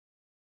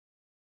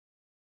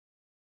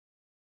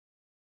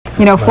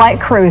You know, flight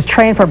crews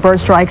train for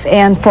bird strikes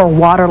and for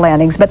water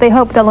landings, but they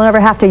hope they'll never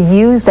have to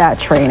use that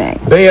training.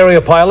 Bay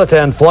Area pilot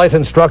and flight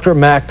instructor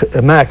Max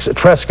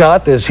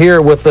Trescott is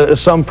here with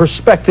some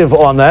perspective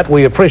on that.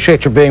 We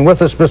appreciate you being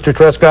with us, Mr.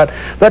 Trescott.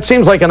 That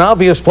seems like an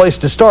obvious place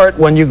to start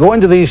when you go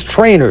into these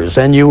trainers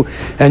and you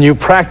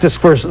practice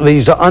for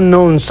these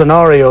unknown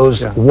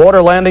scenarios. Yeah.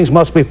 Water landings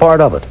must be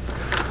part of it.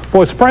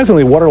 Boy,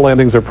 surprisingly, water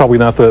landings are probably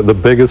not the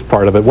biggest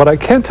part of it. What I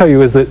can tell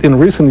you is that in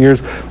recent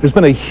years, there's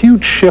been a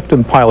huge shift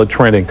in pilot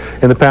training.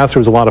 In the past, there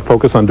was a lot of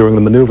focus on doing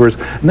the maneuvers.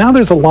 Now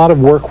there's a lot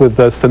of work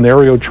with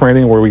scenario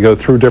training where we go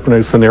through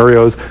different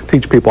scenarios,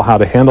 teach people how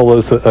to handle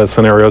those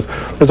scenarios.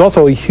 There's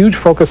also a huge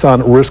focus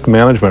on risk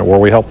management where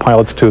we help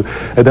pilots to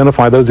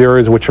identify those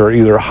areas which are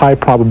either high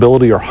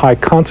probability or high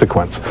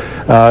consequence.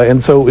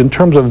 And so in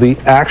terms of the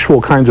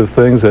actual kinds of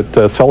things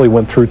that Sully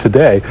went through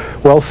today,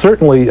 well,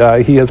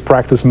 certainly he has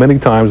practiced many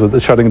times with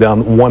shutting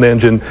down one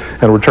engine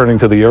and returning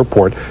to the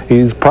airport.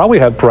 He's probably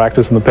had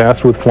practice in the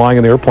past with flying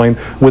an airplane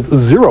with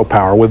zero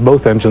power, with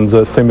both engines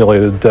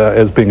simulated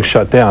as being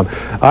shut down.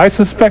 I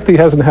suspect he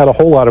hasn't had a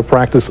whole lot of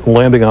practice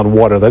landing on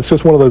water. That's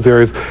just one of those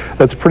areas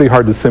that's pretty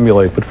hard to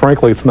simulate, but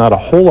frankly it's not a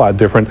whole lot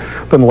different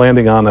than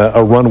landing on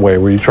a runway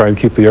where you try and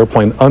keep the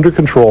airplane under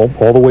control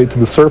all the way to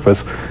the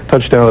surface,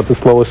 touch down at the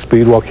slowest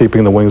speed while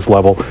keeping the wings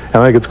level. And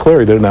I think it's clear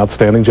he did an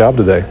outstanding job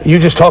today. You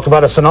just talked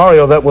about a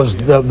scenario that was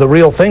the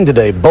real thing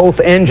today. Both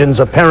engines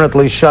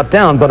apparently shut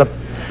down, but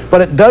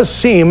it does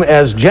seem,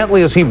 as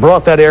gently as he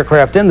brought that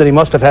aircraft in, that he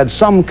must have had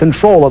some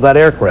control of that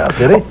aircraft,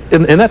 did he?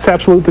 And that's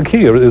absolutely the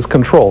key, is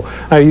control.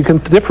 You can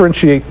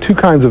differentiate two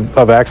kinds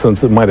of accidents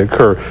that might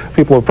occur.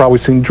 People have probably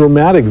seen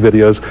dramatic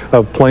videos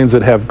of planes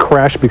that have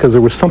crashed because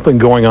there was something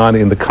going on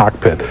in the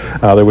cockpit.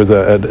 There was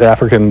an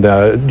African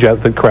jet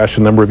that crashed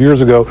a number of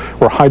years ago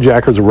where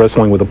hijackers were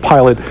wrestling with a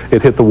pilot.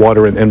 It hit the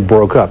water and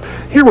broke up.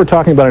 Here we're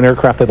talking about an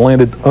aircraft that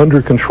landed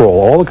under control.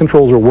 All the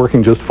controls are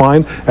working just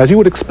fine, as you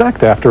would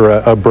expect after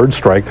a bird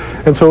strike.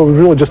 And so it was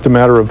really just a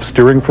matter of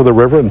steering for the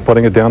river and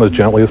putting it down as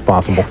gently as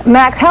possible.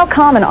 Max, how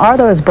common are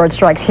those bird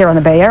strikes here in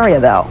the Bay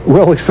Area, though?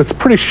 Well, it's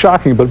pretty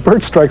shocking, but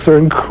bird strikes are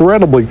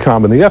incredibly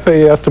common. The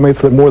FAA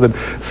estimates that more than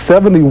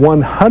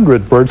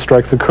 7,100 bird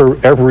strikes occur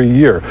every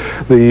year.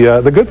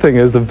 The good thing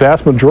is the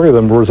vast majority of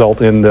them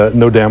result in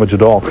no damage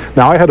at all.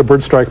 Now, I had a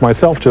bird strike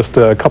myself just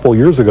a couple of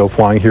years ago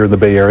flying here in the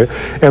Bay Area,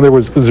 and there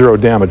was zero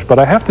damage. But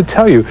I have to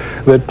tell you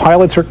that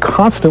pilots are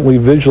constantly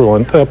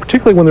vigilant,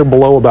 particularly when they're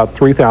below about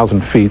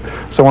 3,000 feet.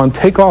 So on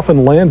takeoff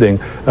and landing,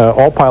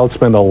 all pilots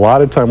spend a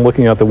lot of time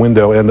looking out the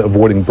window and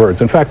avoiding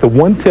birds. In fact, the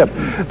one tip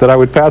that I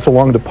would pass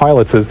along to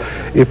pilots is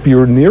if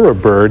you're near a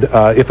bird,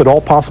 if at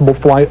all possible,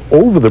 fly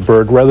over the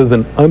bird rather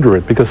than under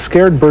it, because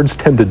scared birds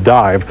tend to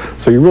dive,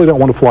 so you really don't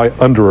want to fly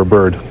under a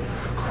bird.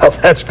 Well,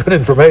 that's good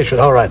information.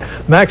 All right.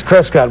 Max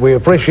Trescott, we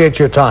appreciate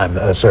your time,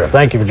 sir.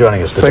 Thank you for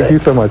joining us today. Thank you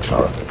so much.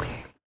 All right.